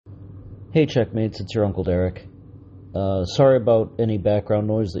Hey Checkmates, it's your Uncle Derek. Sorry about any background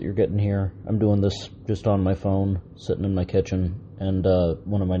noise that you're getting here. I'm doing this just on my phone, sitting in my kitchen, and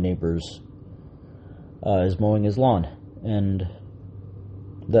one of my neighbors is mowing his lawn. And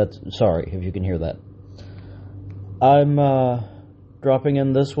sorry if you can hear that. I'm dropping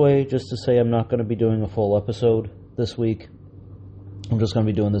in this way just to say I'm not going to be doing a full episode this week. I'm just going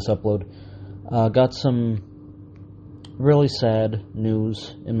to be doing this upload. Got some really sad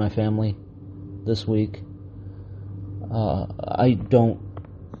news in my family this week. I don't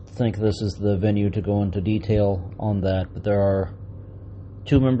think this is the venue to go into detail on that, but there are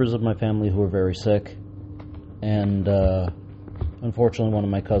two members of my family who are very sick, and unfortunately one of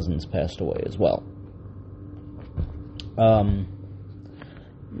my cousins passed away as well.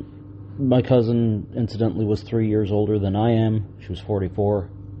 My cousin, incidentally, was 3 years older than I am. She was 44,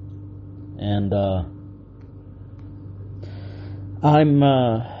 and I'm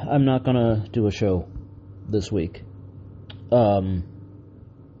not gonna do a show this week. I'm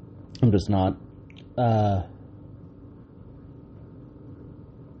just not.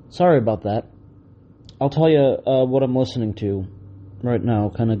 Sorry about that. I'll tell you what I'm listening to right now,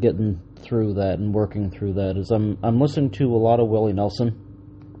 kind of getting through that and working through that, is I'm listening to a lot of Willie Nelson.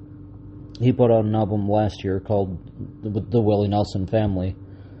 He put out an album last year called The Willie Nelson Family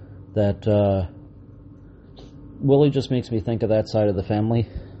that Willie just makes me think of that side of the family,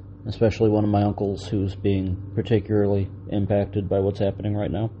 especially one of my uncles who's being particularly impacted by what's happening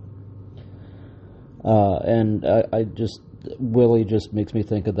right now. And Willie just makes me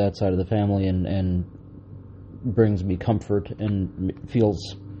think of that side of the family and brings me comfort and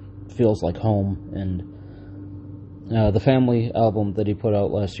feels like home. And the Family album that he put out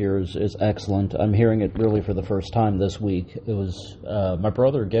last year is excellent. I'm hearing it really for the first time this week. It was, my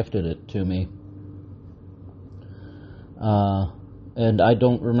brother gifted it to me. And I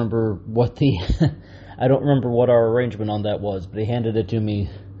don't remember what I don't remember what our arrangement on that was, but he handed it to me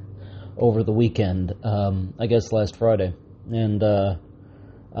over the weekend, I guess last Friday, and I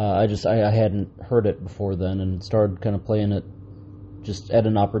hadn't heard it before then, and started kind of playing it just at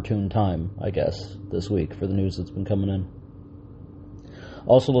an opportune time, I guess, this week for the news that's been coming in.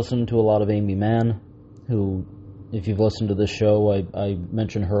 Also listened to a lot of Aimee Mann, who, if you've listened to this show, I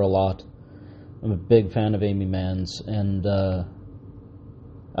mention her a lot. I'm a big fan of Aimee Mann's, and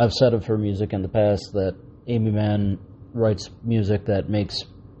I've said of her music in the past that Aimee Mann writes music that makes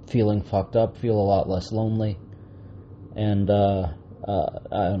feeling fucked up feel a lot less lonely, and I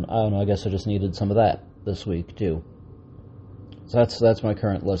don't know, I guess I just needed some of that this week too. So that's my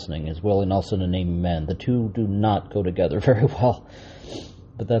current listening, is Willie Nelson and Aimee Mann. The two do not go together very well,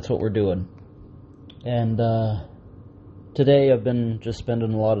 but that's what we're doing. And today I've been just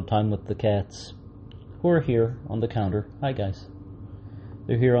spending a lot of time with the cats, who are here on the counter. Hi guys.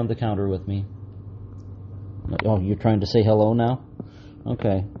 They're here on the counter with me. Oh, you're trying to say hello now?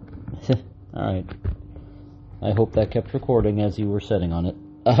 Okay. Alright. I hope that kept recording as you were sitting on it.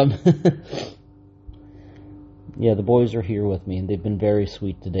 Yeah, the boys are here with me, and they've been very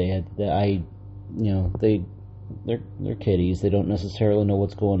sweet today. They're kitties. They don't necessarily know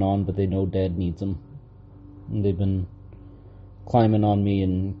what's going on, but they know Dad needs them. And they've been climbing on me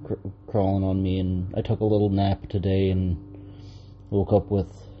and crawling on me, and I took a little nap today and woke up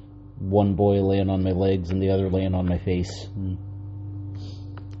with one boy laying on my legs and the other laying on my face. And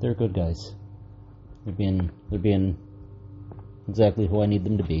they're good guys. They're being exactly who I need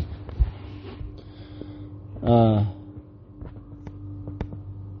them to be. I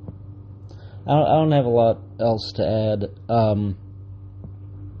don't have a lot else to add.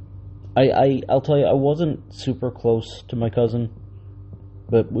 I'll tell you, I wasn't super close to my cousin,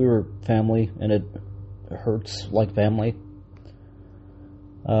 but we were family, and it hurts like family.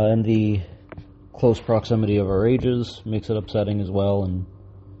 And the close proximity of our ages makes it upsetting as well, and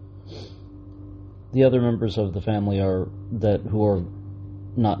the other members of the family who are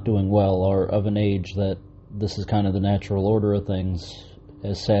not doing well are of an age that this is kind of the natural order of things,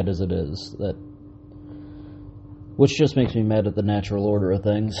 as sad as it is, which just makes me mad at the natural order of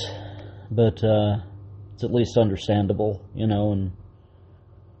things. But it's at least understandable, and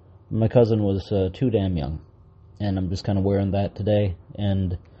my cousin was too damn young, and I'm just kind of wearing that today,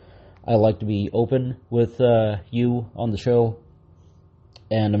 and I like to be open with you on the show,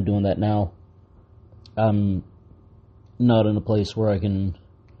 and I'm doing that now. I'm not in a place where I can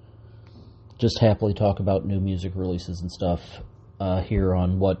just happily talk about new music releases and stuff here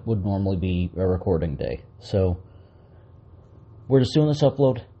on what would normally be a recording day, so we're just doing this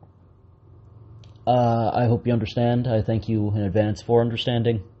upload. I hope you understand. I thank you in advance for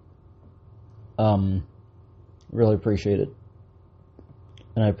understanding. Really appreciate it.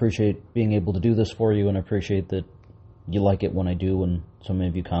 And I appreciate being able to do this for you, and I appreciate that you like it when I do, and so many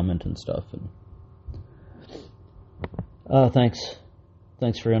of you comment and stuff. And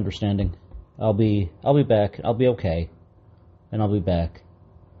thanks for your understanding. I'll be back. I'll be okay, and I'll be back.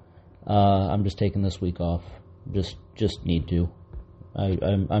 I'm just taking this week off. Just need to.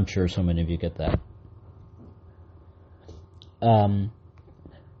 I'm sure so many of you get that.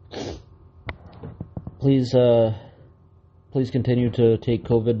 Please continue to take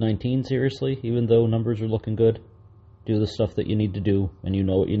COVID-19 seriously, even though numbers are looking good. Do the stuff that you need to do, and you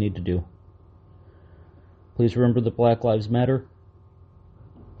know what you need to do. Please remember that Black Lives Matter.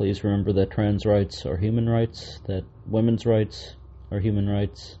 Please remember that trans rights are human rights, that women's rights are human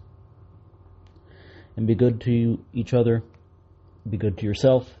rights. And be good to each other. Be good to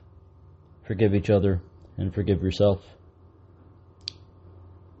yourself. Forgive each other, and forgive yourself.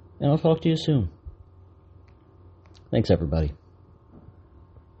 And I'll talk to you soon. Thanks, everybody.